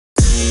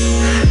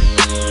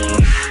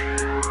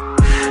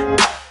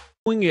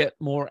pursuing it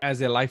more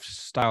as a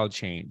lifestyle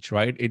change,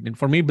 right?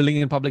 For me, building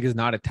in public is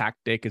not a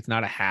tactic. It's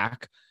not a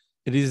hack.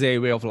 It is a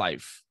way of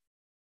life.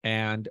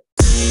 And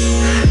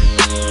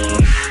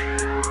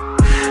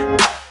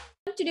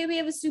today we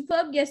have a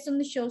superb guest on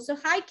the show. So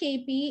hi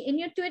KP, in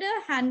your Twitter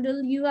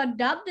handle, you are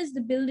dubbed as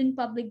the build in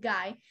public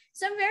guy.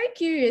 So I'm very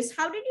curious,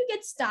 how did you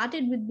get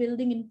started with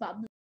building in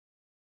public?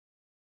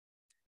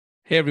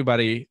 hey,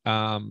 everybody.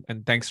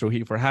 And thanks,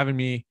 Roohi, for having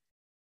me.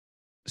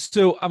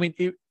 So, I mean,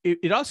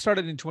 it all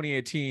started in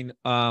 2018,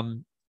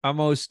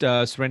 almost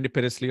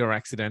serendipitously or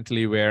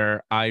accidentally,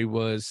 where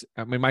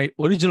my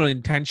original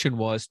intention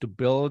was to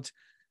build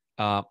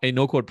a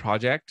no-code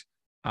project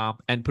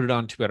and put it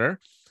on Twitter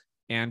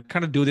and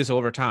kind of do this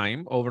over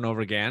time, over and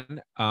over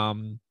again.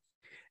 And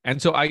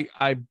so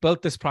I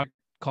built this project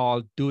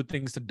called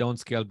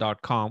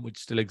dothingsthatdon'tscale.com, which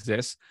still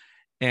exists,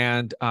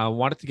 and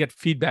wanted to get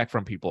feedback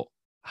from people,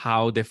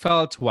 how they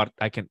felt, what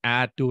I can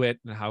add to it,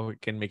 and how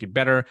it can make it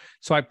better.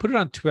 So I put it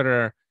on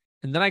Twitter,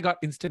 and then I got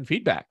instant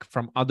feedback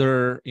from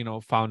other,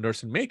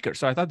 founders and makers.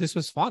 So I thought this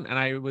was fun, and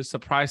I was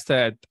surprised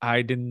that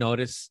I didn't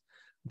notice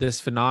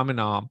this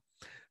phenomenon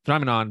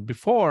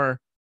before,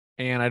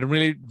 and I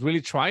didn't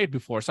really try it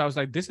before. So I was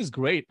like, this is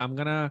great. I'm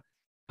gonna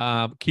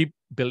keep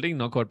building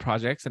no-code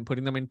projects and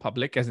putting them in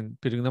public, as in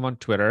putting them on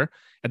Twitter.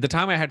 At the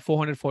time, I had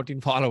 414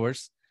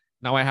 followers.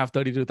 Now I have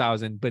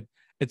 32,000. But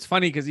it's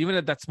funny because even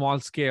at that small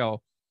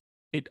scale,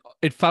 it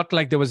felt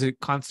like there was a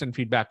constant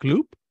feedback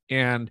loop,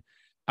 and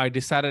I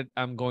decided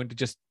I'm going to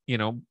just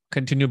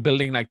continue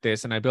building like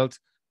this. And I built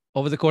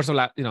over the course of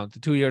the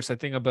 2 years, I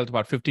think I built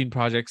about 15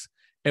 projects,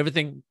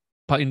 everything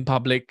in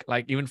public.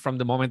 Like even from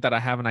the moment that I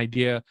have an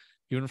idea,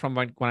 even from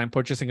when I'm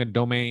purchasing a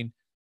domain,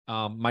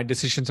 my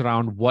decisions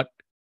around what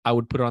I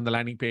would put on the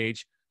landing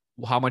page,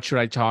 how much should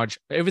I charge,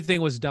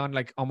 everything was done.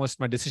 Like almost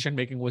my decision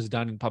making was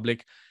done in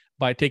public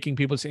by taking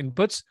people's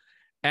inputs.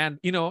 And,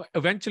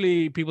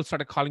 eventually people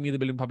started calling me the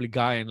building public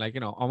guy,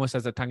 and almost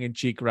as a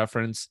tongue-in-cheek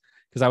reference,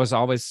 because I was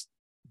always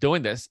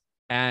doing this.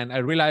 And I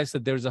realized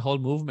that there's a whole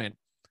movement,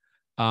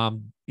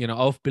 of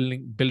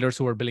builders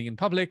who are building in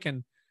public.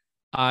 And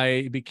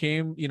I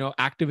became,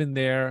 active in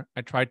there.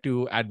 I tried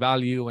to add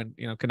value and,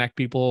 connect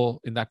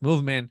people in that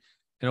movement.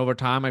 And over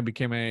time, I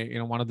became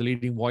one of the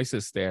leading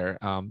voices there.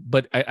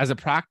 But as a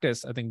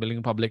practice, I think building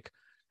in public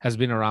has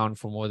been around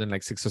for more than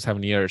like 6 or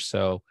 7 years.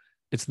 So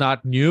it's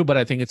not new, but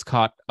I think it's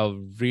caught a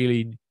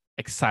really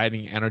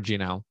exciting energy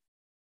now.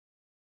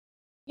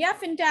 Yeah,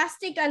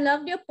 fantastic. I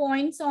loved your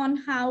points on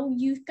how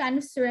you kind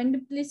of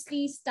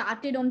serendipitously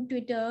started on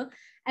Twitter,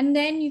 and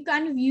then you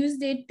kind of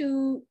used it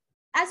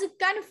as a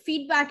kind of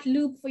feedback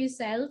loop for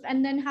yourself,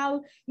 and then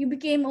how you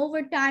became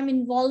over time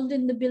involved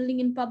in the building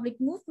in public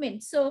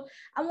movement. So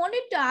I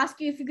wanted to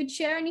ask you if you could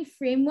share any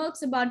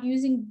frameworks about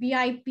using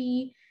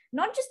BIP,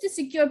 not just to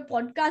secure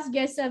podcast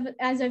guests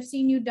as I've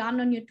seen you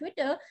done on your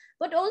Twitter,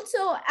 but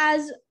also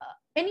as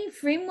any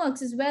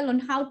frameworks as well on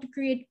how to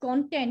create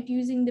content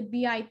using the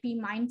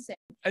BIP mindset.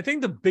 I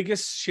think the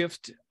biggest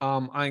shift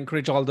I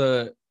encourage all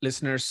the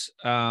listeners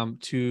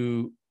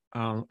to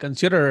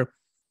consider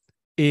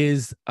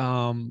is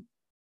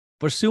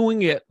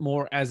pursuing it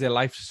more as a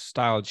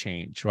lifestyle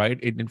change, right?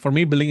 For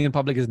me, building in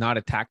public is not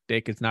a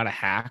tactic. It's not a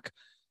hack.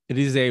 It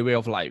is a way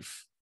of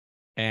life.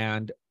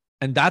 And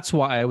that's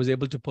why I was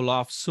able to pull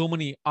off so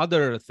many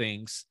other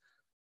things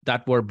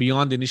that were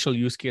beyond the initial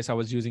use case I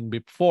was using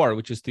before,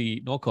 which is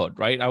the no code,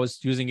 right? I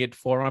was using it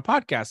for my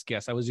podcast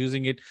guests. I was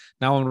using it.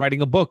 Now I'm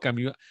writing a book.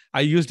 I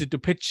used it to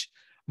pitch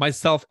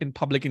myself in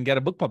public and get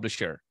a book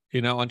publisher,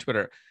 on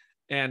Twitter.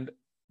 And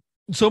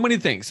so many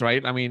things,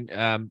 right? I mean,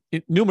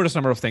 numerous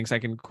number of things. I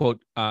can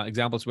quote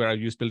examples where I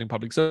used building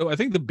public. So I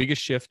think the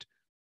biggest shift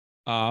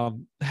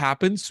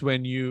happens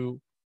when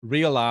you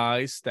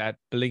realize that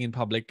building in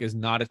public is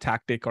not a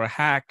tactic or a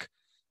hack,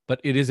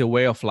 but it is a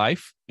way of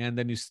life. And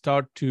then you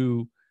start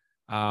to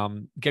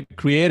get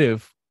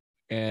creative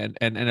and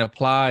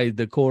apply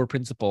the core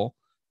principle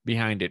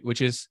behind it,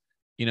 which is,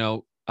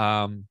 if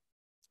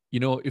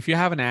you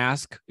have an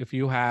ask, if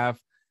you have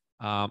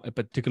a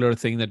particular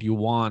thing that you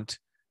want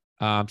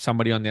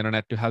somebody on the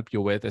internet to help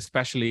you with,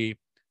 especially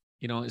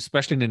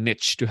in a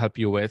niche to help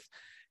you with,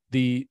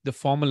 the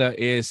formula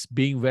is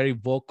being very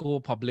vocal,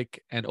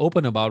 public, and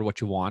open about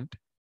what you want,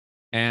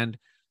 and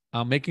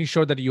making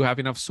sure that you have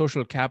enough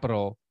social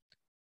capital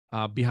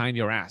behind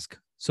your ask.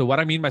 So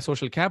what I mean by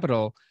social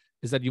capital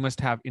is that you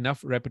must have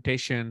enough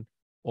reputation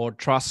or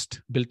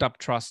trust, built up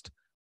trust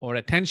or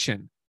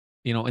attention,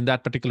 in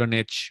that particular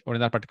niche or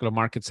in that particular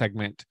market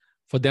segment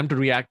for them to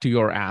react to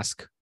your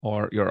ask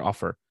or your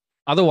offer.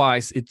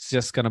 Otherwise, it's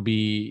just going to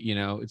be,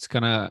 it's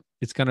going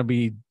to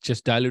be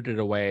just diluted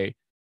away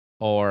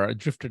or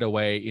drifted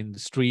away in the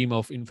stream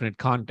of infinite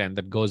content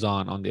that goes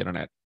on the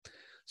internet.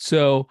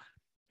 So,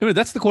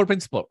 that's the core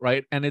principle,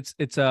 right? And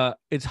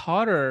it's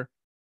harder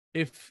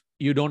if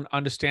you don't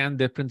understand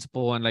the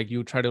principle and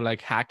you try to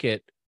hack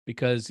it,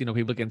 because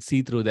people can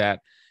see through that,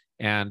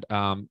 and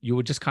you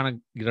would just kind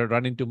of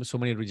run into so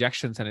many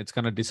rejections, and it's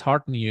going to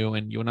dishearten you,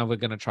 and you're never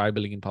going to try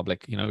building in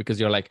public, because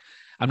you're like,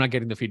 I'm not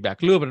getting the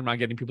feedback loop, and I'm not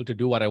getting people to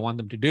do what I want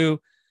them to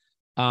do.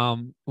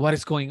 what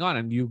is going on?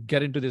 And you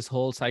get into this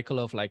whole cycle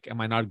of like,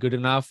 am I not good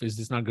enough? Is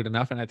this not good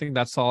enough? And I think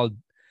that's all,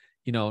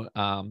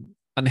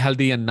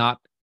 unhealthy and not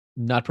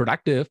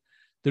productive.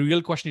 The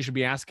real question you should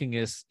be asking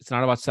is, it's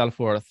not about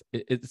self-worth.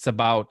 It's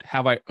about,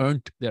 have I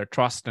earned their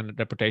trust and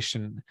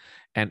reputation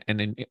and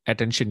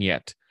attention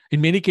yet?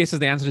 In many cases,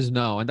 the answer is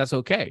no, and that's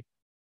okay.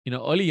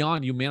 Early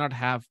on, you may not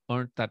have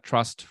earned that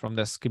trust from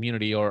this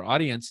community or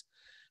audience,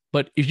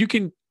 but if you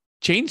can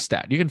change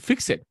that, you can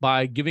fix it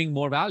by giving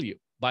more value,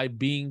 by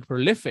being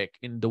prolific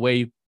in the way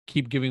you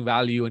keep giving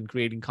value and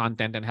creating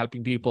content and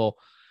helping people.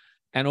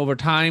 And over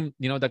time,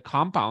 that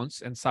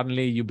compounds, and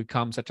suddenly you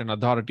become such an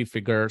authority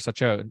figure,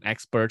 such an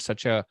expert,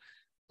 such a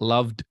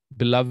loved,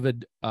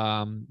 beloved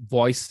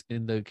voice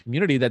in the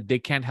community that they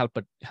can't help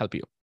but help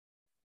you.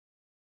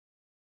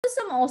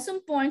 Some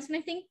awesome points. And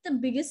I think the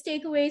biggest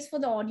takeaways for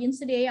the audience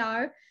today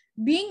are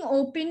being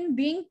open,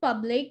 being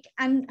public,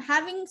 and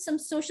having some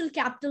social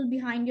capital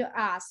behind your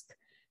ask.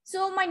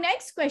 So my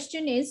next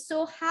question is,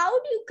 so how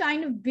do you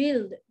kind of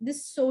build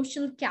this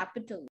social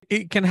capital?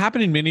 It can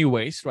happen in many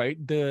ways, right?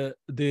 The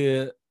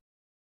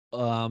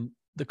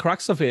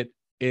crux of it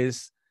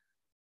is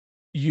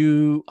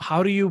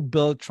how do you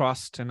build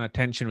trust and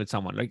attention with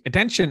someone? Like,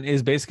 attention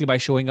is basically by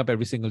showing up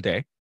every single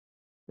day,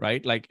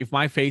 right? Like, if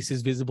my face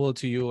is visible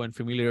to you and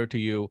familiar to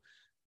you,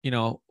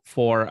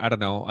 for, I don't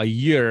know, a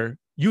year,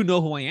 you know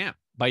who I am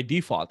by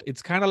default.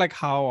 It's kind of like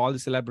how all the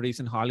celebrities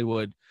in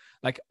Hollywood,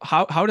 like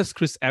how does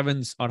Chris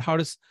Evans, or how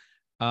does,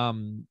 I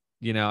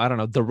don't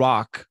know, The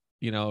Rock,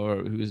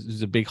 or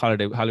who's a big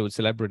Hollywood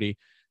celebrity,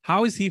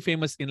 how is he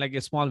famous in like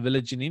a small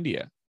village in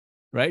India,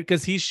 right?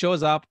 Because he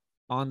shows up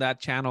on that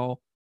channel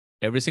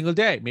every single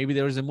day. Maybe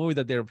there was a movie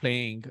that they're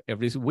playing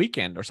every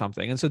weekend or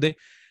something. And so the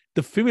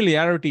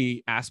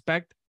familiarity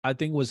aspect, I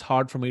think, was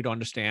hard for me to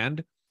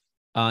understand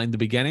in the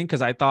beginning,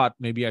 because I thought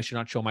maybe I should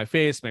not show my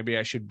face. Maybe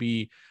I should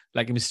be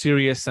like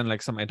mysterious and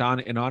like some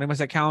anonymous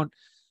account.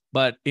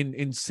 But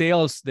in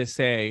sales, they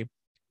say,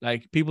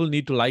 like, people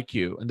need to like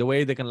you. And the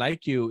way they can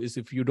like you is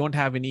if you don't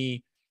have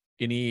any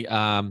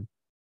if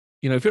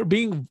you're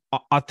being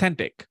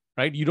authentic,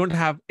 right? You don't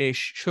have a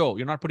show.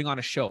 You're not putting on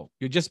a show.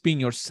 You're just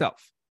being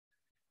yourself.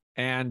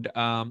 And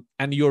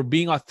you're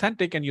being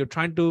authentic, and you're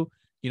trying to,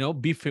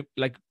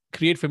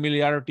 create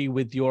familiarity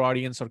with your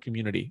audience or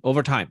community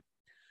over time.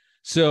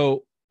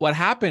 So what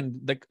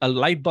happened, like a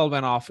light bulb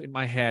went off in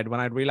my head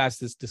when I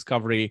realized this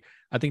discovery,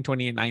 I think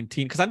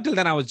 2019, because until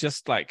then I was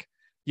just like,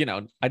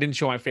 I didn't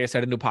show my face. I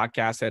didn't do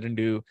podcasts. I didn't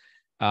do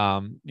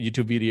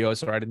YouTube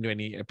videos, or I didn't do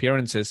any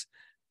appearances,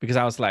 because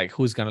I was like,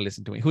 who's going to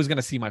listen to me? Who's going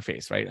to see my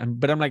face, right?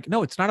 But I'm like,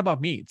 no, it's not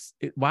about me.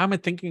 Why am I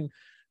thinking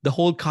the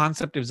whole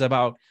concept is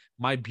about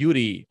my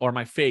beauty or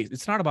my face?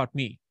 It's not about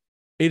me.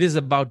 It is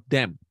about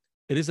them.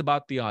 It is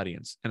about the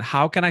audience. And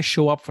how can I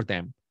show up for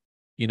them?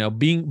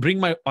 Bring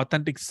my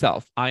authentic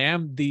self. I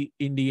am the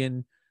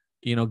Indian,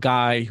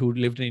 guy who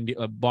lived in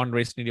India, born and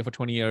raised in India for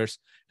 20 years,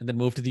 and then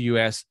moved to the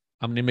US.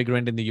 I'm an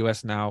immigrant in the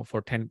US now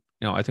for 10,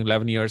 I think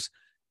 11 years.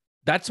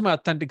 That's my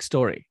authentic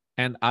story.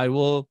 And I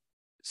will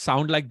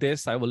sound like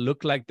this. I will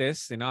look like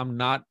this. I'm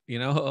not,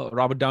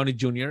 Robert Downey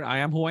Jr. I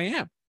am who I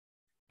am.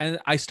 And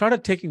I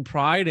started taking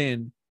pride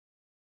in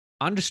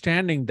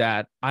understanding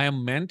that I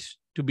am meant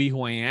to be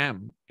who I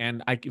am.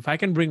 And if I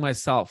can bring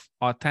myself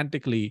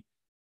authentically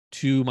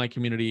to my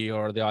community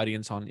or the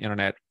audience on the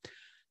internet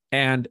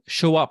and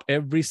show up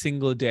every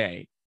single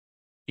day,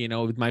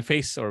 with my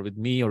face or with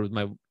me or with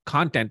my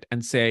content,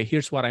 and say,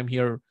 here's what I'm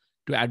here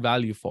to add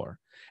value for.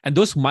 And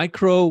those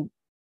micro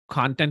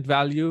content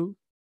value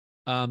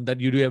that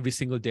you do every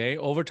single day,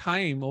 over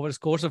time, over the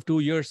course of 2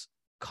 years,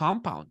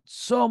 compound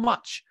so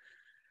much.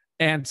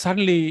 And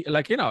suddenly,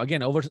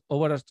 again, over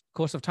a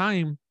course of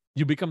time,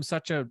 you become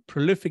such a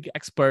prolific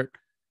expert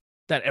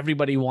that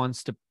everybody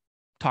wants to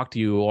talk to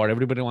you, or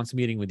everybody wants a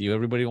meeting with you.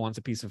 Everybody wants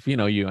a piece of,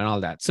 you and all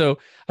that. So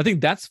I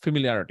think that's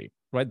familiarity,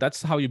 right?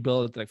 That's how you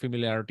build like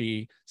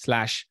familiarity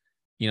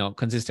 /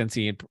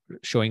 consistency and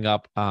showing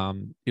up.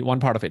 One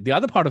part of it. The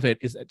other part of it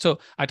is, so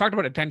I talked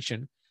about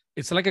attention.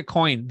 It's like a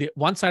coin. The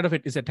one side of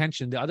it is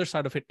attention. The other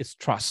side of it is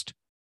trust.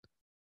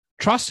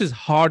 Trust is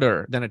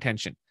harder than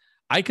attention.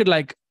 I could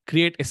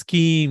create a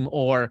scheme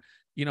or,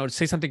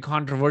 say something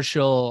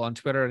controversial on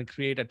Twitter and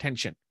create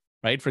attention,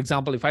 right? For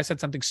example, if I said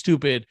something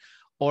stupid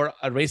or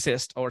a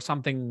racist or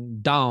something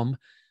dumb,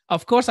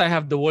 of course I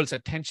have the world's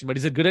attention, but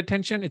is it good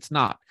attention? It's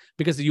not,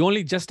 because you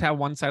only just have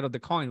one side of the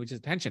coin, which is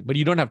attention, but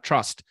you don't have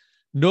trust.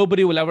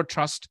 Nobody will ever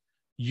trust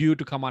you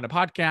to come on a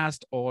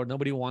podcast, or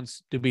nobody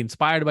wants to be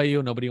inspired by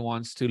you. Nobody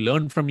wants to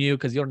learn from you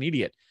because you're an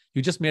idiot.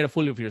 You just made a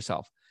fool of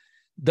yourself.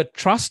 The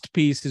trust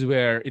piece is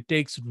where it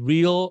takes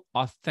real,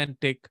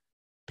 authentic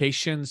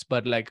patience,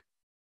 but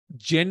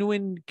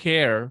genuine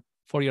care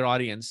for your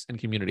audience and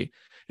community.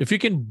 If you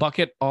can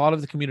bucket all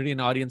of the community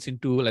and audience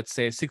into, let's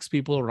say, 6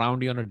 people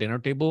around you on a dinner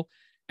table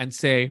and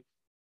say,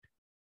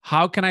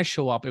 how can I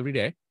show up every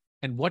day?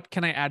 And what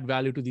can I add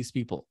value to these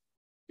people?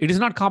 It is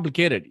not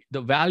complicated.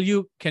 The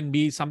value can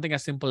be something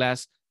as simple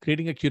as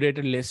creating a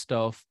curated list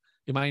of,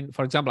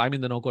 for example, I'm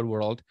in the no-code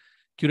world,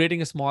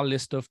 curating a small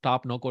list of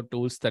top no-code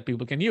tools that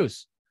people can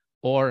use.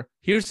 Or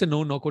here's a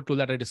no-code tool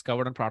that I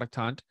discovered on Product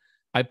Hunt.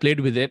 I played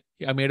with it.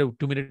 I made a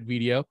 2-minute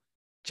video.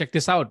 Check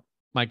this out,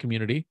 my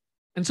community.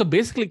 And so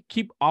basically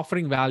keep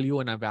offering value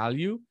and a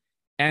value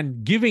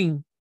and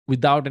giving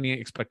without any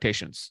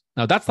expectations.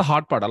 Now, that's the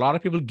hard part. A lot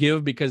of people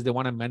give because they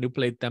want to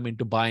manipulate them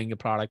into buying a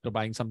product or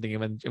buying something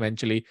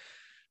eventually.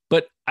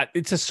 But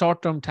it's a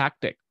short-term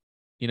tactic.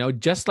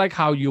 Just like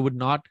how you would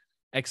not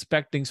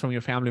expect things from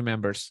your family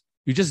members.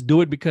 You just do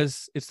it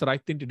because it's the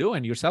right thing to do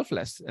and you're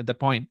selfless at that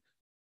point.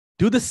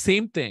 Do the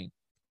same thing.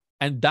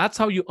 And that's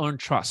how you earn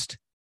trust.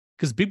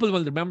 Because people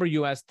will remember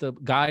you as the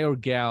guy or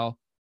gal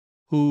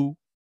who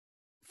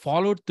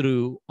followed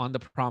through on the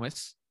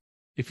promise.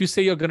 If you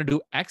say you're going to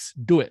do X,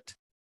 do it.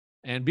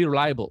 And be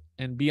reliable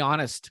and be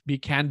honest, be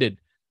candid,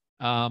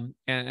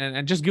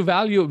 and just give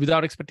value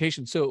without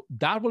expectation. So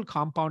that will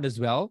compound as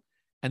well.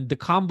 And the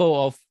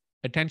combo of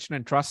attention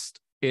and trust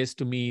is,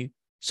 to me,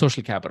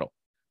 social capital.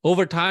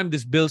 Over time,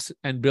 this builds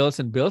and builds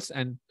and builds.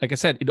 And like I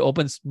said, it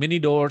opens many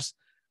doors.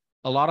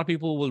 A lot of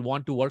people will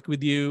want to work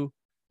with you.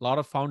 A lot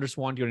of founders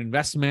want your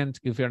investment.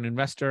 If you're an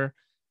investor,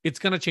 it's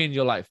going to change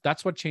your life.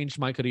 That's what changed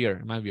my career,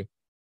 in my view.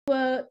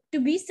 To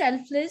be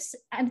selfless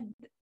and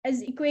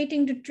as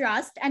equating to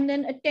trust, and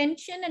then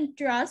attention and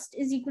trust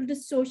is equal to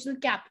social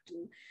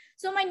capital.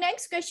 So my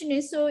next question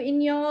is, so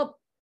in your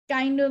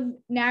kind of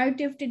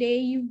narrative today,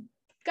 you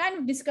kind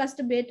of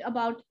discussed a bit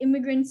about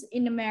immigrants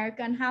in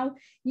America and how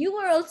you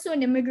were also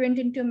an immigrant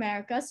into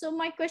America. So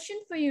my question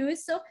for you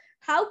is, so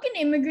how can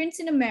immigrants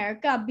in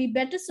America be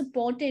better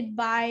supported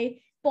by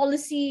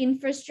policy,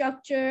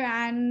 infrastructure,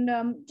 and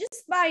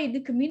just by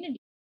the community?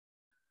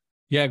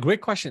 Yeah,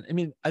 great question. I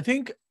mean, I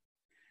think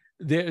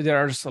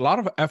there's a lot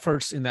of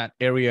efforts in that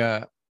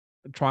area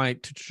trying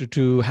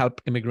to help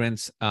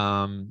immigrants,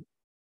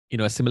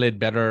 assimilate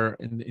better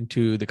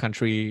into the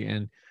country.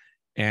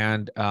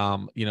 And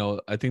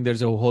I think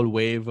there's a whole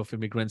wave of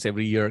immigrants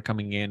every year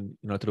coming in,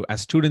 through as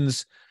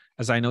students,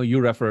 as I know you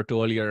referred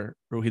to earlier,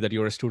 Roohi, that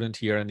you're a student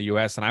here in the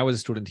US, and I was a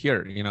student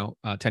here,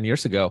 10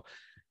 years ago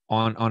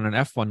on an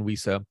F1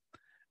 visa.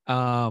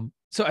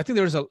 So I think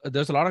there's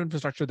a lot of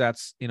infrastructure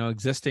that's,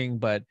 existing,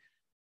 but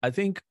I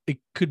think it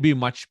could be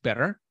much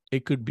better.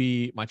 It could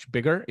be much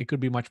bigger. It could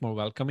be much more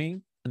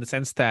welcoming, in the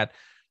sense that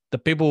the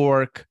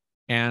paperwork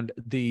and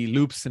the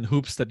loops and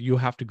hoops that you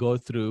have to go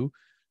through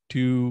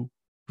to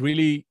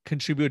really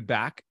contribute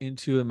back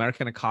into the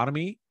American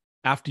economy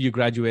after you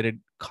graduated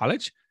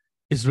college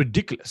is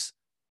ridiculous.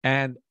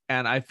 And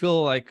I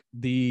feel like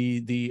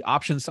the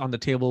options on the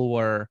table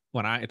were,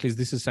 at least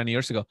this is 10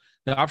 years ago,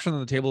 the options on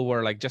the table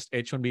were like just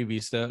H-1B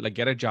visa, like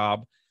get a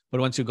job.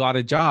 But once you got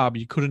a job,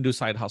 you couldn't do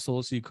side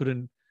hustles. You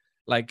couldn't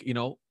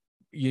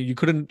you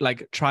couldn't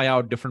like try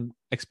out different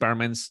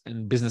experiments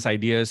and business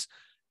ideas,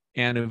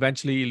 and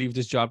eventually you leave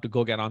this job to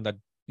go get on that,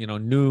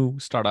 new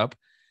startup.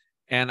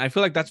 And I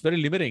feel like that's very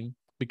limiting,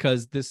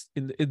 because this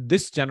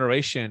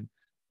generation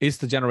is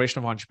the generation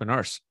of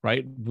entrepreneurs,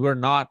 right? We're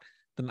not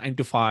the 9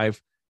 to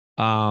 5,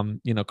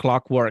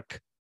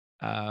 clockwork,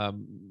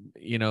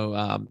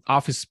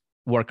 office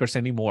workers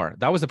anymore.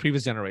 That was the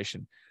previous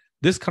generation.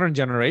 This current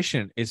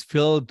generation is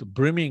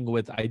brimming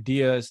with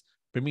ideas,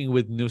 brimming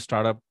with new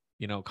startup,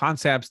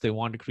 concepts. They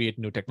want to create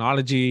new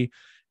technology.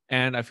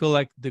 And I feel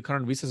like the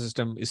current visa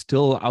system is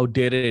still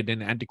outdated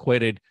and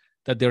antiquated,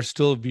 that they're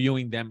still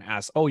viewing them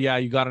as, oh yeah,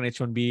 you got an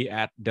H-1B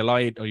at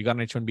Deloitte, or you got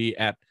an H-1B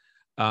at,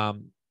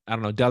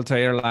 Delta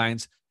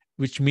Airlines,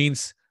 which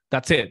means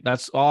that's it.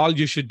 That's all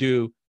you should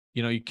do.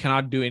 You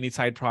cannot do any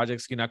side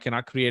projects,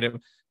 cannot create a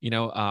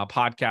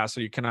podcast,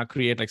 or you cannot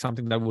create like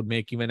something that would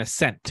make even a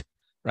cent,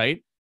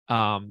 right?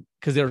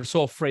 Because they're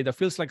so afraid. That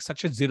feels like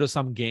such a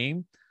zero-sum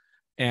game.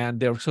 And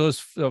they're so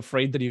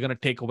afraid that you're going to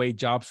take away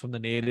jobs from the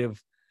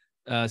native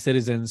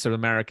citizens or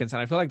Americans.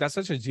 And I feel like that's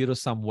such a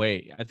zero-sum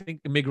way. I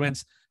think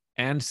immigrants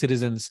and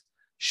citizens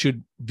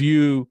should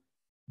view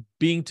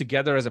being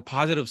together as a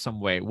positive some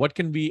way. What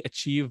can we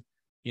achieve,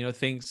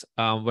 things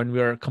when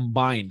we're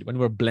combined, when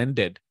we're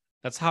blended?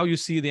 That's how you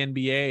see the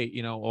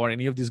NBA, or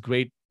any of these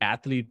great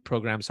athlete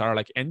programs are.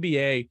 Like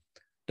NBA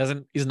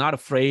is not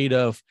afraid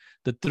of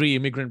the 3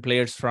 immigrant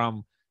players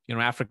from,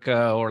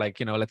 Africa, or like,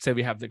 let's say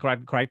we have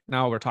right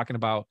now we're talking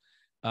about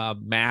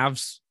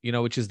Mavs,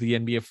 which is the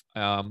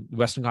NBA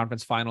Western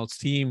Conference Finals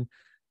team,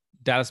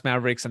 Dallas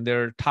Mavericks, and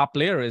their top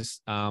player is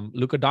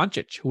Luka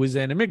Doncic, who is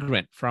an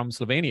immigrant from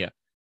Slovenia.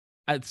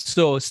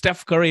 So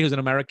Steph Curry, who's an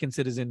American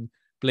citizen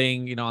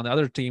playing, on the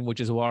other team, which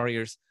is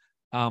Warriors,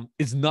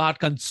 is not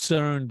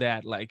concerned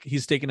that like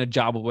he's taking a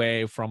job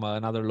away from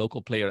another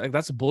local player. Like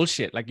that's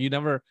bullshit. Like you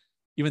never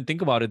even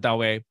think about it that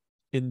way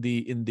in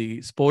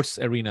the sports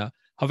arena.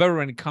 However,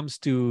 when it comes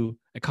to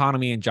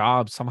economy and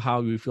jobs,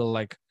 somehow we feel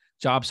like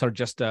jobs are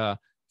just a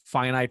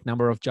finite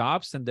number of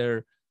jobs, and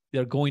they're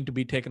going to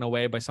be taken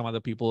away by some other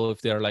people if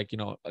they're like,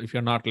 if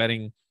you're not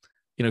letting,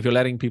 if you're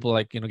letting people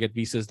like, get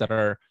visas that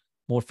are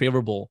more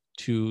favorable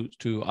to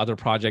other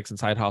projects and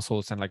side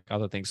hustles and like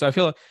other things. So I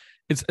feel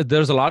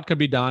there's a lot can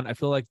be done. I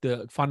feel like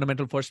the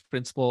fundamental first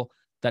principle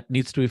that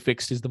needs to be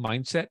fixed is the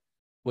mindset,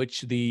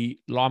 which the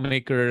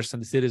lawmakers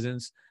and the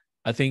citizens,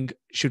 I think,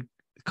 should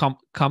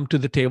come to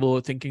the table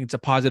thinking it's a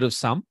positive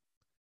sum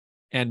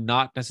and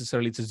not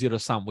necessarily it's a zero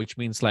sum, which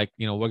means like,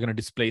 we're going to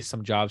displace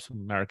some jobs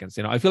from Americans.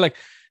 I feel like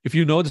if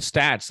you know the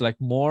stats, like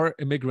more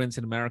immigrants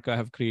in America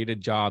have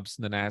created jobs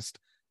in the last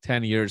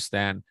 10 years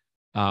than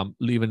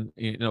even,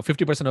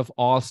 50% of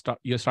all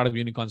your startup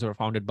unicorns were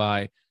founded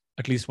by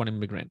at least one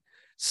immigrant.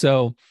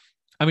 So,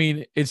 I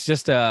mean, it's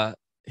just a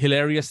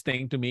hilarious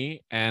thing to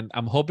me, and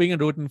I'm hoping and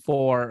rooting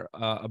for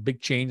a big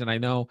change. And I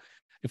know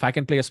if I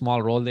can play a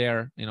small role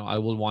there, I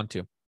will want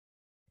to.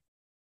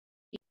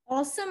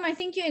 Awesome. I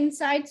think your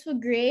insights were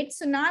great.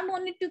 So now I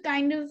wanted to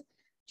kind of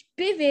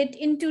pivot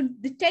into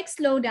the tech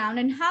slowdown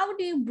and how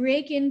do you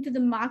break into the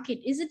market?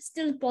 Is it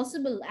still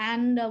possible,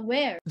 and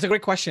where? It's a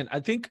great question.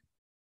 I think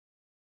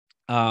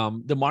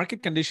the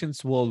market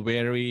conditions will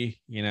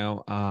vary,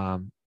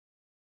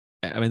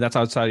 I mean, that's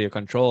outside of your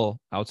control,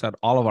 outside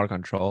all of our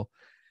control.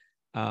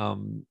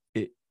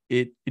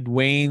 It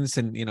wanes,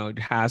 and it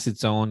has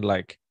its own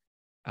like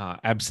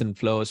ebbs and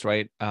flows,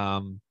 right?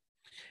 And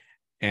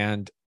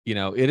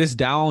it is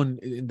down.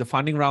 The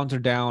funding rounds are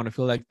down. I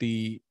feel like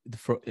the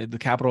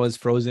capital is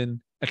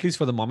frozen, at least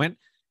for the moment.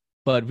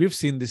 But we've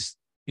seen this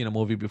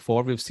movie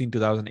before. We've seen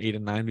 2008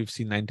 and 9. We've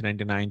seen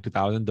 1999,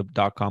 2000, the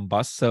dot-com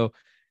bust. So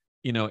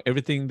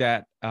everything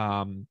that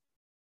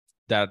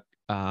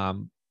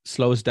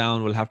slows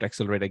down will have to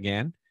accelerate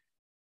again.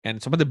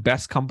 And some of the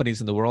best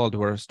companies in the world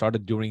were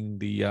started during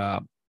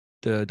the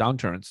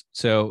downturns.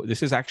 So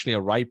this is actually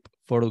a ripe,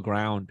 fertile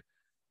ground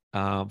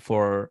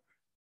for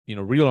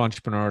real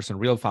entrepreneurs and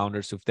real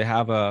founders. If they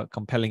have a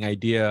compelling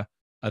idea,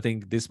 I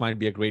think this might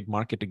be a great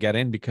market to get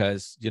in,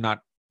 because you're not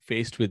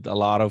faced with a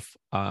lot of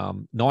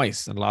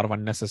noise and a lot of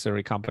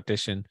unnecessary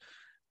competition,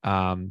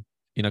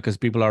 because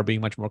people are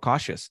being much more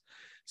cautious.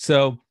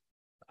 So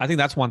I think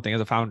that's one thing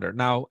as a founder.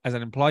 Now, as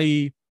an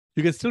employee,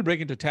 you can still break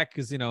into tech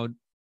because,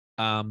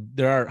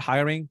 there are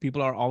hiring.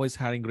 People are always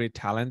hiring great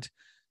talent.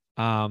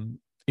 You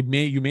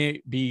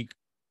may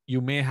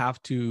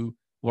have to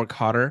work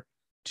harder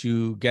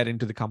to get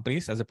into the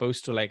companies, as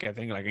opposed to I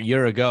think a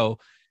year ago,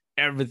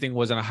 everything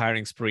was on a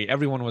hiring spree.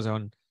 Everyone was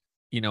on,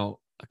 a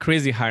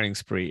crazy hiring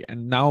spree.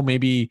 And now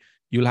maybe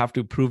you'll have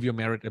to prove your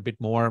merit a bit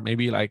more.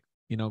 Maybe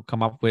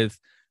come up with,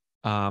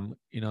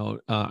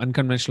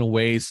 unconventional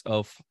ways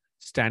of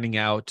standing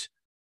out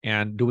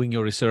and doing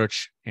your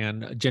research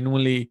and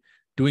genuinely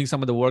doing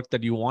some of the work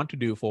that you want to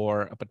do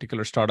for a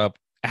particular startup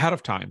ahead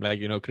of time.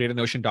 Create a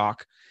Notion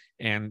doc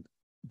and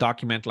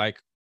document 5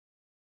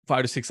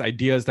 to 6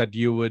 ideas that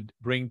you would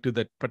bring to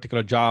that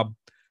particular job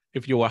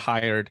if you were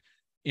hired,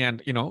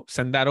 and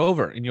send that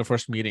over in your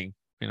first meeting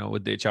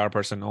with the HR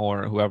person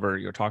or whoever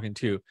you're talking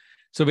to.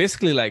 So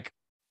basically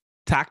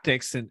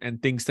tactics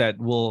and things that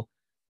will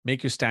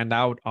make you stand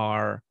out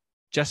are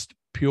just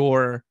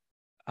pure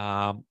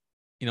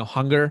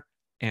hunger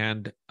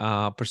and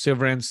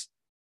perseverance,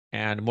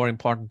 and more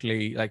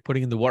importantly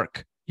putting in the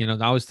work.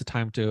 Now is the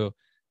time to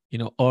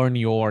earn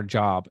your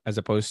job, as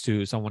opposed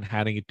to someone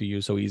handing it to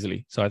you so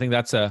easily. So I think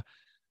that's a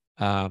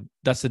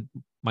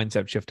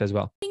mindset shift as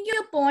well. I think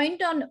your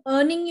point on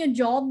earning your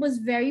job was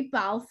very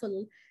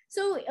powerful.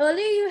 So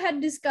earlier you had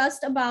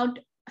discussed about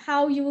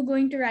how you were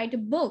going to write a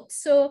book.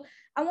 So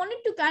I wanted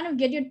to kind of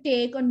get your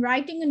take on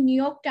writing a New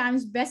York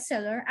Times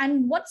bestseller,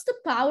 and what's the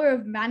power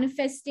of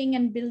manifesting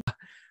and building.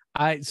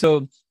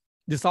 So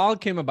this all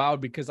came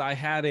about because I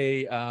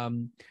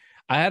don't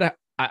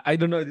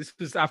know, this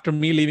was after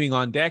me leaving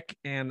On Deck,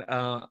 and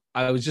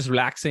I was just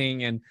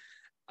relaxing, and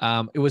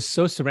it was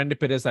so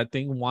serendipitous. I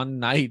think one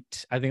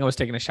night, I think I was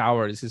taking a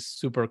shower. This is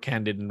super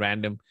candid and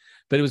random,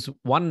 but it was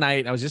one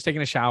night I was just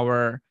taking a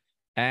shower,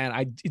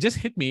 and it just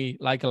hit me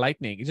like a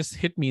lightning. It just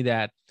hit me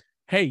that,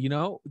 hey,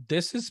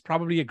 this is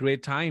probably a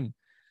great time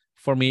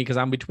for me, because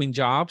I'm between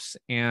jobs,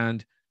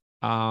 and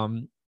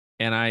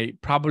I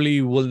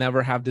probably will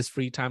never have this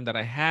free time that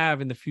I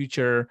have in the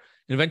future.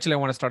 Eventually, I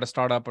want to start a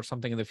startup or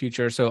something in the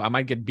future. So I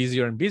might get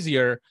busier and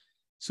busier.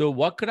 So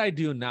what could I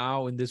do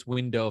now in this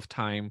window of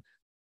time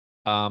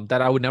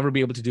that I would never be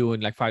able to do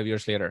in 5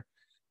 years later?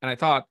 And I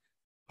thought,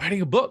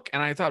 writing a book.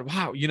 And I thought,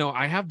 wow,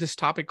 I have this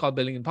topic called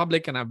building in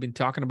public, and I've been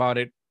talking about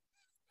it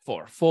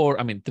for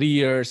 3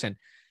 years, and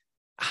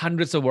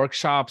hundreds of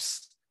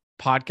workshops,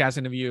 podcast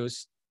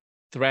interviews,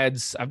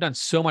 threads. I've done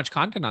so much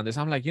content on this.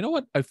 I'm like, you know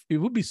what? It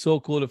would be so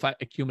cool if I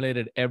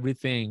accumulated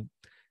everything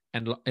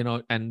and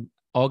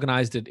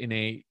organized it in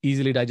a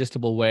easily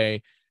digestible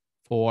way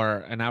for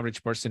an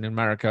average person in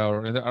America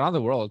or around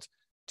the world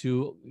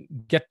to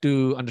get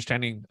to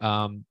understanding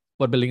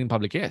what building in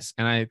public is.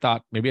 And I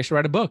thought maybe I should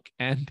write a book.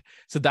 And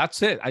so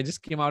that's it. I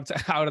just came out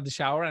of the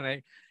shower, and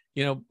I,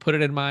 put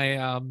it in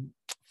my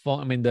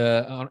phone.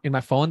 In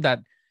my phone that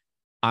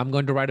I'm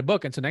going to write a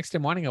book. And so next day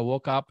morning, I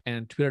woke up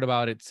and tweeted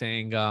about it,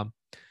 saying,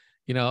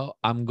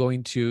 I'm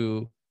going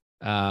to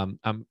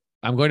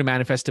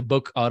manifest a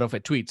book out of a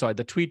tweet. So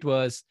the tweet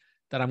was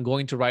that I'm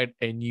going to write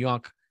a New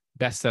York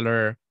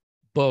bestseller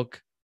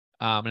book.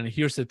 And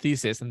here's the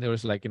thesis. And there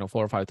was 4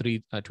 or 5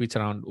 tweets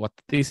around what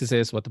the thesis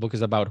is, what the book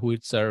is about, who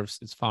it serves,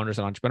 its founders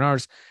and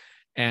entrepreneurs.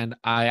 And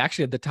I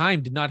actually at the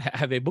time did not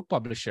have a book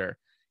publisher.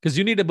 because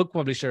you need a book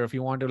publisher if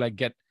you want to like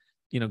get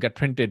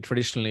printed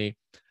traditionally.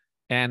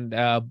 And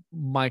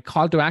my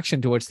call to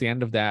action towards the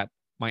end of that,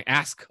 my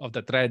ask of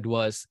the thread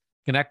was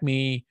connect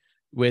me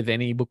with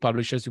any book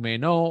publishers you may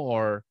know,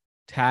 or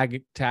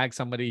tag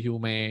somebody who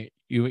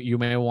you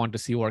may want to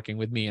see working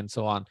with me, and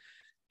so on.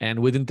 And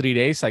within 3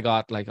 days, I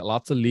got like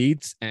lots of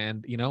leads.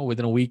 And,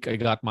 within a week, I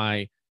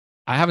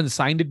haven't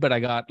signed it, but I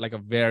got like a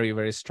very,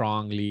 very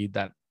strong lead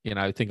that,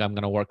 I think I'm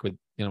going to work with,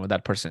 with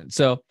that person.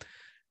 So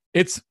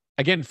it's,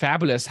 again,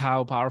 fabulous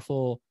how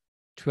powerful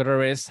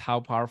Twitter is,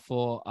 how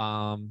powerful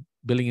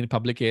building in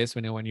public is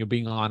when you're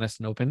being honest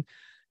and open.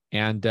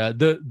 And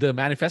the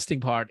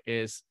manifesting part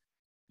is,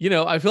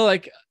 I feel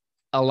like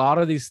a lot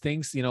of these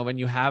things, when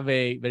you have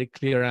a very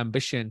clear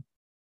ambition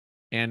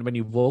and when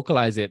you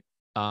vocalize it,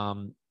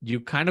 you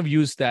kind of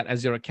use that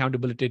as your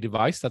accountability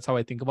device. That's how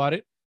I think about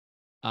it.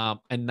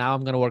 And now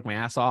I'm going to work my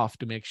ass off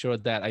to make sure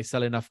that I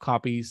sell enough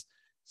copies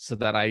so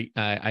that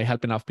I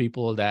help enough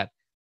people that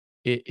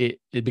it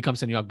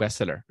becomes a New York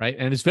bestseller, right?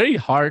 And it's very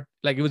hard.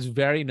 Like I was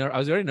very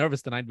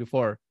nervous the night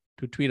before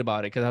to tweet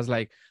about it, because I was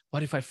like,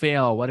 what if I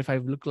fail? What if I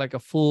look like a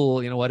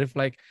fool? What if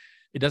like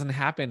it doesn't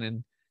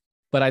happen?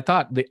 But I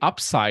thought the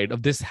upside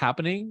of this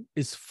happening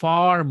is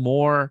far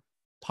more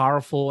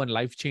powerful and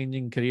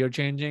life-changing,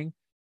 career-changing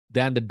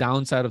than the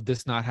downside of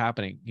this not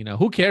happening.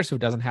 Who cares if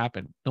it doesn't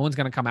happen? No one's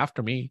going to come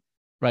after me,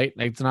 right?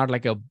 Like, it's not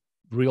like a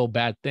real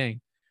bad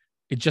thing.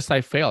 It's just I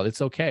failed.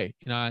 It's okay.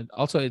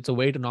 Also, it's a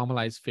way to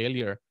normalize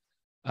failure.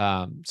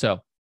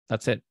 So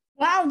that's it.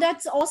 Wow,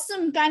 that's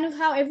awesome. Kind of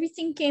how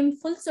everything came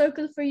full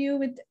circle for you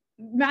with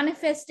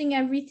manifesting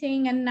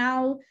everything. And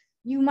now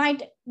you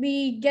might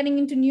be getting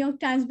into New York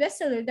Times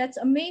bestseller. That's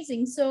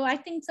amazing. So I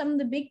think some of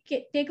the big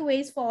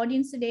takeaways for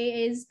audience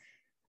today is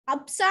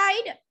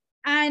upside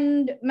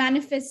and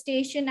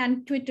manifestation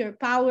and Twitter,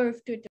 power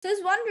of Twitter. So I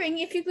was wondering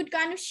if you could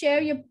kind of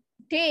share your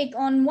take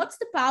on what's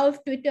the power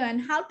of Twitter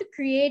and how to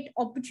create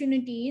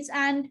opportunities,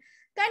 and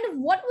kind of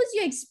what was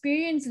your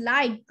experience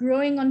like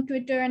growing on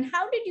Twitter, and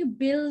how did you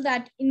build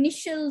that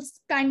initial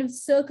kind of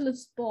circle of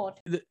support?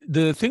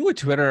 The thing with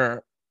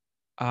Twitter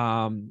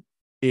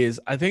is,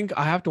 I think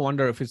I have to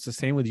wonder if it's the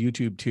same with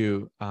YouTube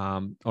too,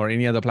 or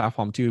any other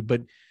platform too,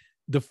 but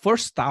the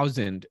first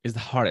 1,000 is the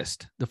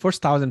hardest. The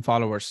first 1,000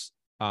 followers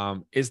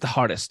is the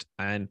hardest.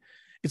 And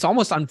it's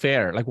almost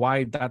unfair. Like,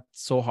 why that's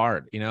so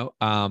hard,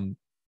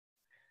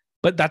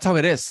 but that's how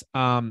it is.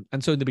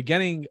 And so in the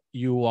beginning,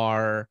 you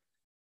are,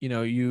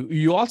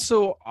 you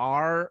also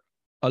are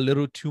a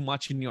little too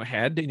much in your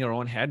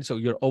own head. So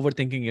you're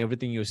overthinking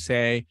everything you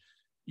say.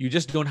 You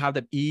just don't have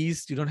that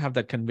ease. You don't have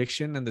that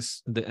conviction and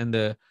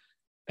the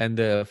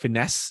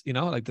finesse,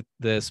 like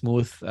the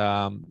smooth,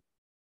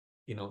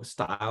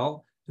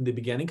 style in the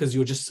beginning, because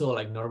you're just so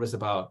like nervous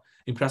about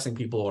impressing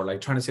people or like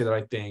trying to say the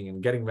right thing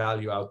and getting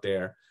value out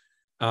there.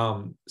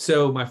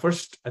 So I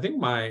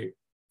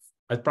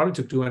probably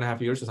took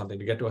 2.5 years or something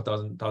to get to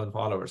 1,000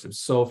 followers. It was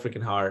so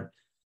freaking hard.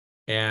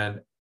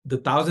 And the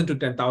 1,000 to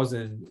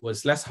 10,000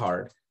 was less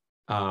hard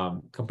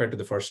compared to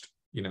the first,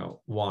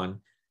 one.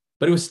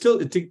 But it was still,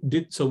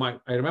 did so.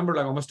 I remember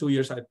like almost 2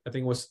 years, I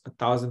think it was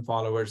 1,000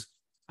 followers.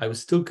 I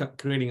was still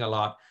creating a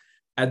lot.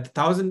 At the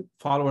 1,000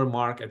 follower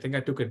mark, I think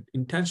I took an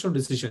intentional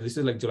decision. This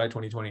is like July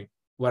 2020,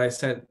 where I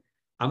said,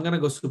 I'm going to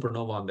go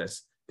supernova on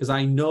this, because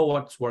I know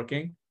what's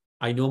working.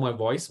 I know my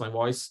voice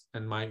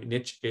and my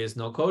niche is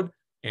no code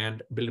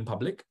and building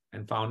public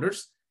and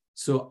founders.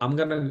 So I'm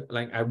going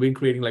to I've been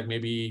creating like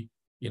maybe,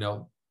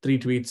 3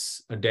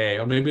 tweets a day,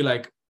 or maybe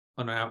like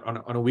on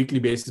a weekly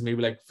basis,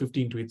 maybe like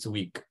 15 tweets a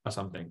week or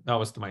something. That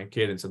was my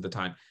cadence at the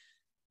time.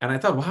 And I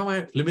thought, why am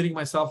I limiting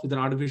myself with an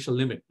artificial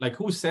limit? Like,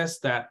 who says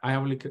that I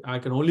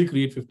can only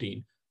create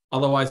 15?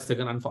 Otherwise, they're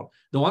going to unfollow.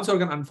 The ones who are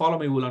going to unfollow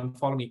me will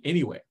unfollow me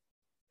anyway.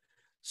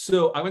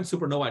 So I went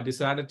supernova. I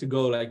decided to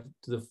go like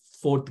to the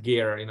 4th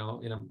gear, in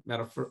a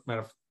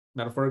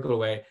metaphorical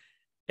way.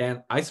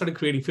 And I started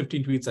creating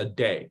 15 tweets a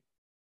day.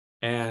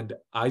 And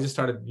I just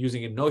started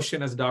using a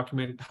Notion as a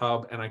document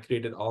hub, and I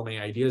created all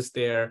my ideas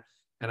there.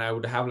 And I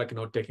would have like a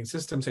note-taking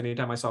system. So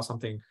anytime I saw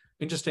something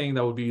interesting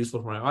that would be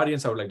useful for my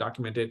audience, I would like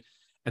document it.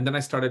 And then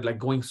I started like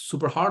going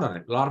super hard on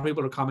it. A lot of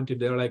people are commenting,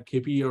 they're like,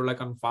 KP, you're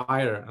like on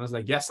fire. And I was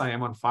like, yes, I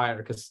am on fire,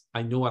 because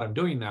I know what I'm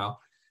doing now.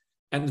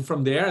 And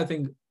from there, I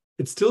think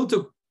it still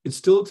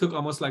took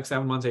almost like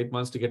 7 months, 8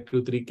 months to get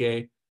to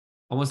 3K,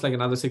 almost like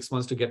another 6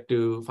 months to get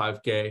to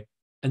 5K.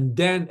 And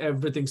then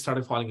everything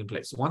started falling in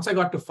place. Once I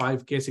got to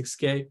 5K,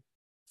 6K,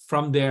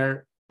 from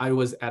there, I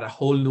was at a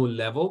whole new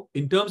level.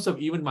 In terms of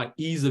even my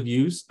ease of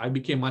use, I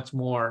became much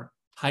more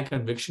high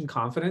conviction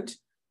confident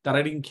that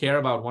I didn't care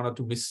about 1 or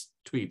 2 missed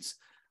tweets.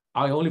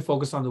 I only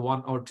focused on the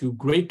 1 or 2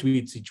 great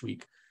tweets each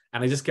week.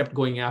 And I just kept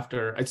going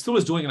after. I still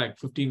was doing like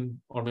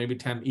 15 or maybe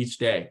 10 each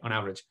day on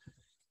average.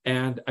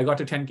 And I got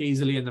to 10K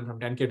easily. And then from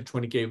 10K to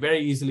 20K very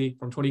easily.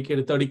 From 20K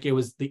to 30K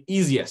was the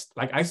easiest.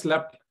 Like, I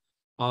slept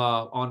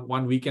on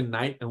one weekend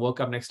night and woke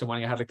up next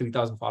morning, I had like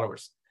 3,000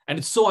 followers. And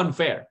it's so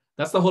unfair.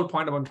 That's the whole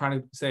point of what I'm trying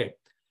to say.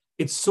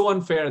 It's so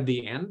unfair at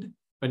the end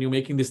when you're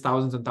making these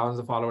thousands and thousands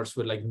of followers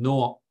with like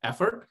no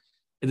effort.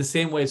 In the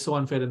same way, it's so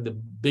unfair in the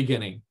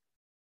beginning,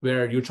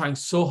 where you're trying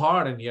so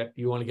hard and yet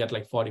you only get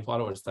like 40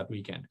 followers that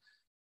weekend.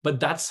 But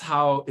that's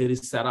how it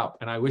is set up.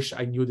 And I wish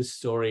I knew this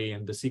story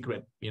and the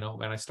secret,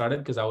 when I started,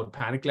 because I would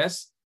panic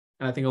less.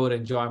 And I think I would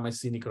enjoy my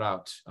scenic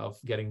route of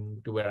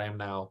getting to where I am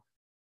now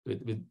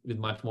with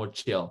much more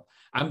chill.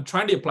 I'm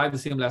trying to apply the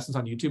same lessons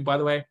on YouTube, by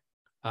the way.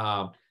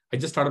 I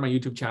just started my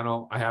YouTube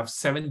channel. I have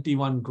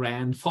 71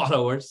 grand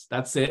followers.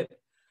 That's it.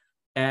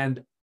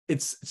 And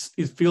it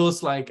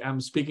feels like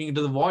I'm speaking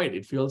into the void.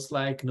 It feels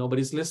like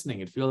nobody's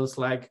listening. It feels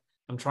like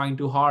I'm trying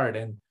too hard.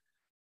 And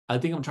I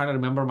think I'm trying to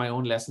remember my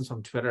own lessons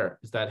from Twitter,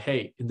 is that,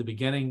 hey, in the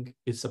beginning,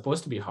 it's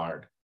supposed to be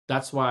hard.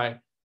 That's why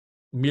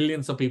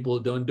millions of people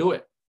don't do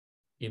it.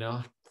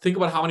 Think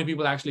about how many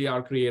people actually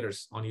are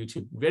creators on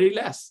YouTube. Very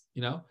less,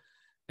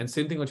 and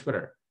same thing with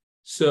Twitter.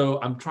 So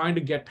I'm trying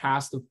to get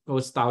past the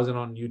first 1,000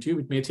 on YouTube.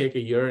 It may take a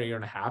year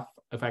and a half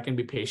if I can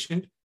be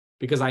patient,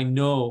 because I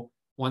know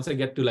once I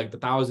get to like the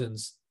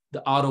thousands,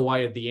 the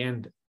ROI at the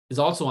end is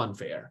also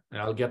unfair.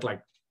 And I'll get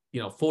like,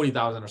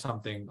 40,000 or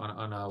something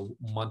on a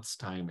month's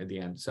time at the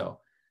end. So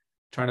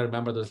trying to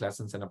remember those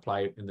lessons and apply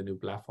it in the new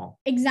platform.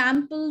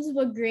 Examples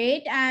were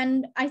great.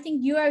 And I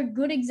think you are a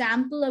good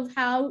example of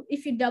how,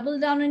 if you double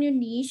down on your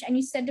niche and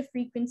you set a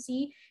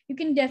frequency, you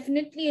can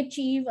definitely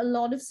achieve a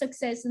lot of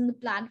success in the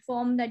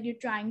platform that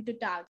you're trying to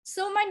target.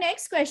 So my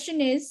next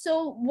question is,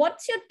 so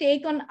what's your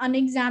take on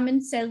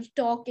unexamined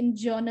self-talk in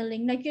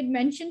journaling? Like you'd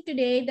mentioned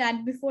today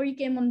that before you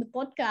came on the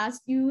podcast,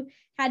 you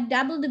had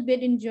dabbled a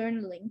bit in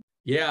journaling.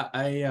 Yeah,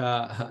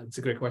 it's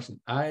a great question.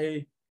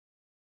 I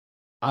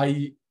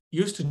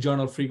used to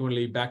journal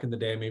frequently back in the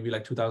day, maybe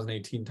like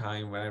 2018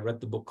 time, when I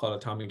read the book called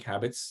Atomic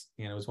Habits,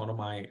 and it was one of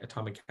my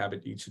atomic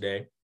habit each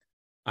day.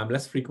 I'm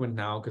less frequent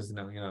now because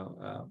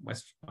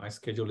my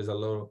schedule is a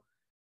little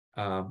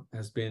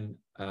has been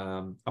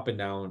up and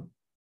down,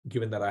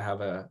 given that I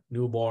have a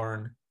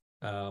newborn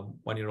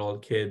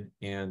 1-year-old kid,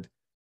 and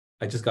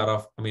I just got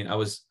off. I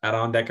was at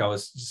On Deck. I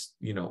was just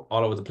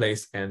all over the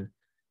place, and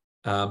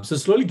so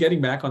slowly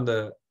getting back on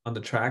the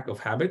track of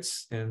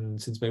habits.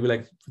 And since maybe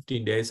like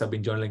 15 days, I've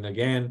been journaling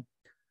again,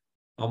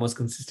 almost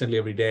consistently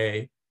every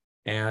day.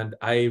 And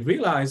I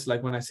realized,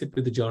 like, when I sit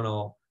with the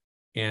journal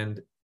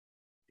and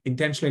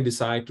intentionally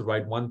decide to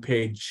write one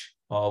page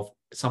of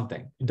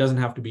something, it doesn't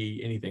have to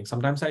be anything.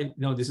 Sometimes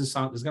this is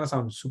going to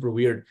sound super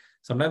weird.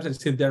 Sometimes I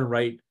sit there and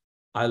write,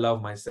 I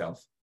love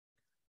myself.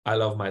 I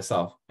love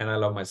myself, and I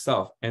love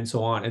myself, and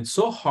so on. And it's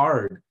so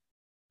hard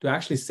to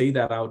actually say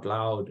that out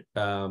loud,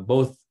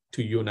 both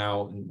to you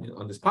now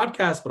on this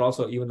podcast, but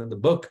also even in the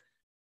book,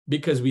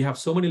 because we have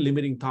so many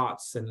limiting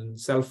thoughts and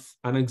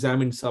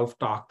unexamined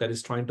self-talk that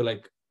is trying to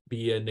like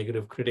be a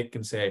negative critic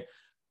and say,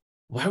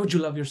 why would you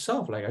love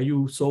yourself? Like, are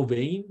you so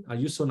vain? Are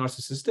you so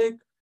narcissistic?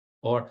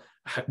 Or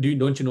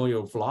don't you know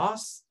your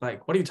flaws?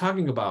 Like, what are you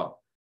talking about?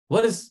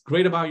 What is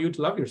great about you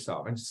to love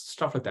yourself? And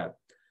stuff like that.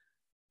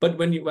 But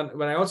when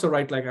I also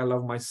write, like, I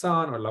love my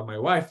son or love my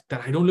wife,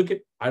 then I don't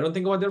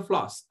think about their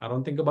flaws. I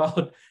don't think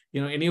about,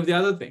 any of the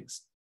other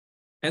things.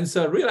 And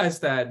so I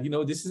realized that,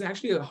 this is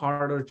actually a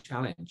harder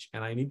challenge,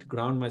 and I need to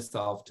ground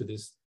myself to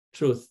this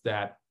truth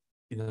that,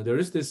 there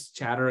is this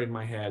chatter in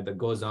my head that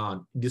goes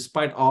on.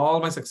 Despite all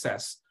my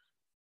success,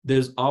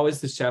 there's always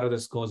this chatter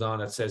that goes on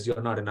that says,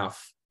 you're not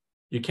enough.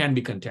 You can't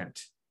be content.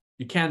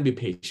 You can't be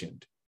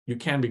patient. You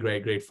can't be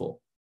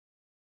grateful.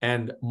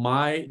 And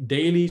my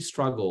daily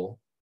struggle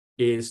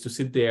is to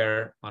sit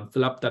there and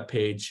fill up that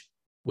page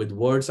with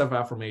words of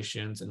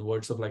affirmations and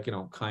words of like,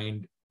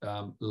 kind,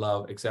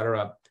 love,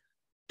 etc.,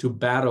 to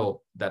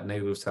battle that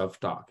negative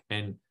self-talk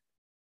and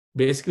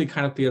basically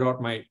kind of clear out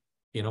my,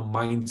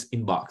 mind's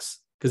inbox,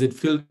 because it's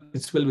filled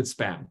with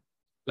spam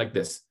like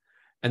this.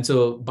 And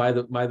so by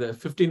the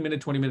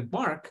 15-minute, 20-minute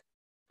mark,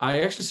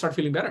 I actually start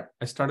feeling better.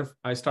 I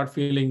start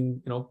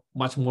feeling,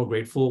 much more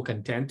grateful,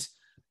 content.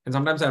 And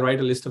sometimes I write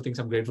a list of things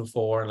I'm grateful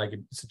for, like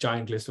it's a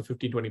giant list of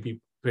 15,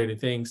 20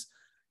 things.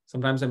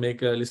 Sometimes I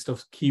make a list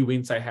of key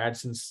wins I had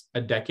since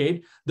a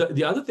decade.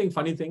 The other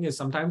funny thing is,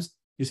 sometimes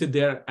you sit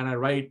there and I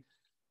write,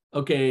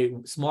 okay,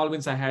 small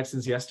wins I had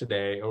since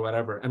yesterday or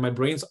whatever. And my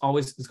brain's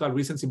it's got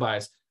recency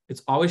bias.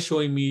 It's always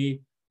showing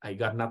me, I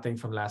got nothing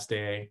from last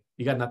day.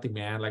 You got nothing,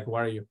 man. Like,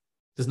 why are you?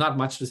 There's not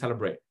much to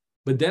celebrate.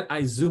 But then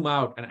I zoom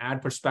out and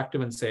add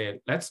perspective and say,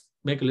 let's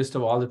make a list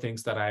of all the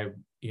things that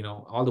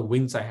all the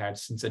wins I had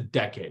since a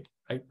decade,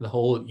 right? The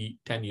whole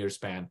 10-year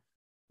span.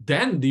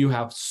 Then you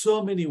have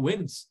so many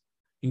wins,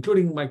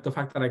 including like the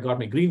fact that I got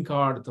my green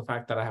card, the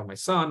fact that I have my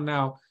son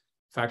now,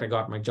 the fact I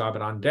got my job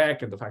at On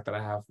Deck, and the fact that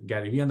I have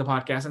Gary Vee on the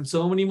podcast, and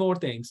so many more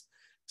things.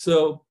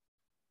 So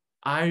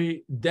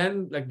I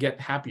then like get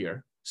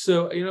happier.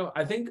 So,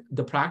 I think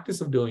the practice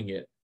of doing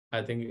it,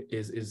 I think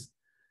is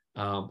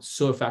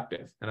so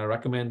effective. And I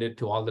recommend it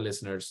to all the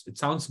listeners. It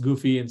sounds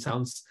goofy and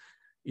sounds,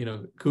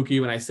 kooky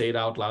when I say it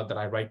out loud, that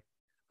I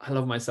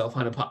love myself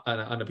on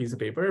a piece of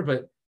paper,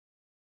 but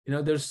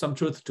there's some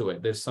truth to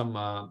it. There's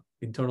some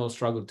internal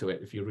struggle to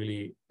it if you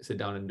really sit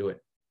down and do it.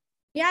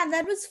 Yeah,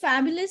 that was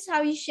fabulous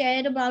how you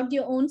shared about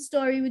your own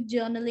story with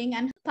journaling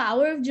and the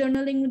power of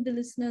journaling with the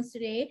listeners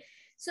today.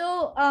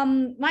 So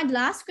my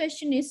last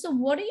question is, so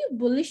what are you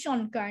bullish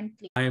on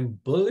currently? I am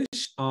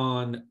bullish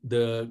on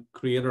the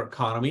creator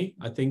economy.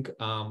 I think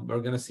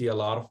we're going to see a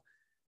lot of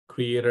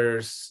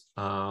creators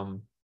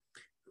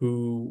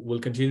who will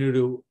continue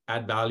to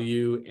add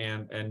value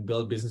and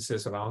build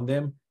businesses around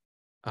them.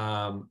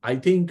 I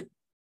think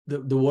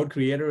the word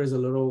creator is a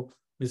little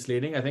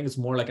misleading. I think it's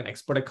more like an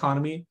expert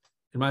economy,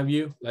 in my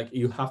view. Like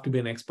you have to be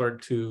an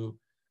expert to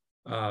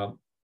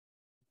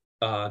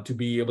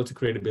be able to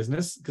create a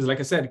business. Because like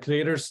I said,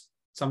 creators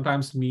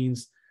sometimes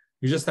means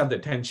you just have the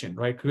attention,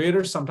 right?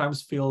 Creators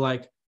sometimes feel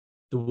like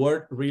the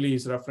word really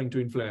is referring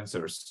to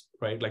influencers,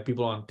 right? Like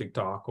people on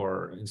TikTok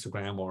or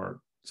Instagram or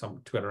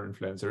some Twitter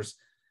influencers.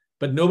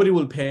 But nobody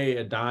will pay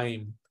a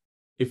dime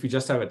if you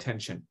just have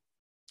attention.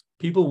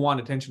 People want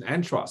attention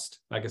and trust,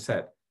 like I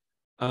said.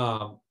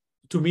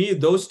 To me,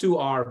 those two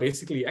are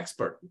basically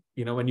expert.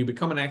 You know, when you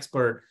become an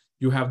expert,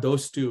 you have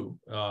those two,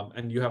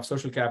 and you have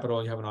social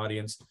capital, you have an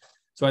audience.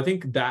 So I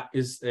think that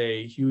is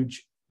a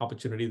huge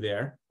opportunity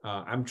there.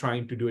 I'm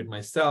trying to do it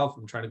myself.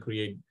 I'm trying to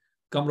create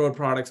Gumroad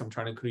products. I'm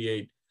trying to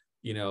create,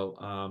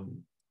 my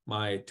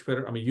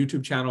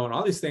YouTube channel and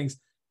all these things.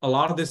 A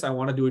lot of this, I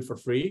want to do it for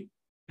free.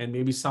 And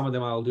maybe some of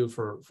them I'll do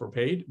for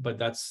paid, but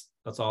that's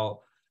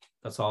all I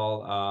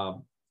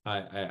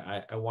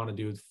want to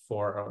do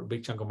for a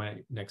big chunk of my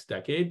next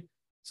decade.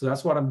 So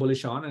that's what I'm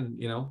bullish on. And,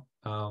 we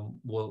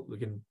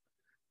can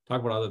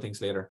talk about other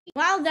things later.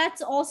 Wow,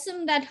 that's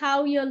awesome that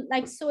how you're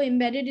like so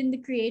embedded in the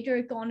creator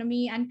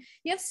economy and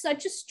you have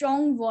such a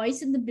strong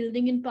voice in the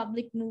building in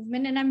public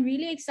movement. And I'm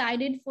really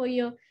excited for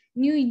your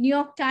new New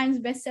York Times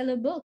bestseller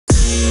book.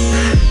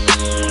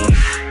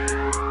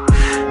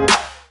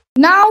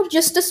 Now,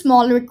 just a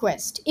small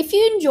request. If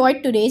you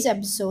enjoyed today's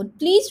episode,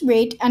 please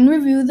rate and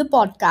review the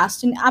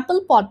podcast in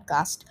Apple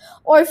Podcast.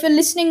 Or if you're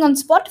listening on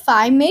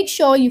Spotify, make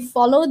sure you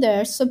follow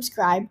there,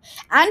 subscribe,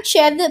 and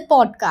share the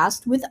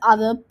podcast with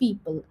other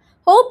people.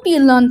 Hope you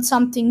learned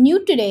something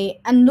new today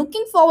and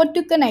looking forward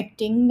to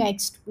connecting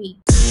next week.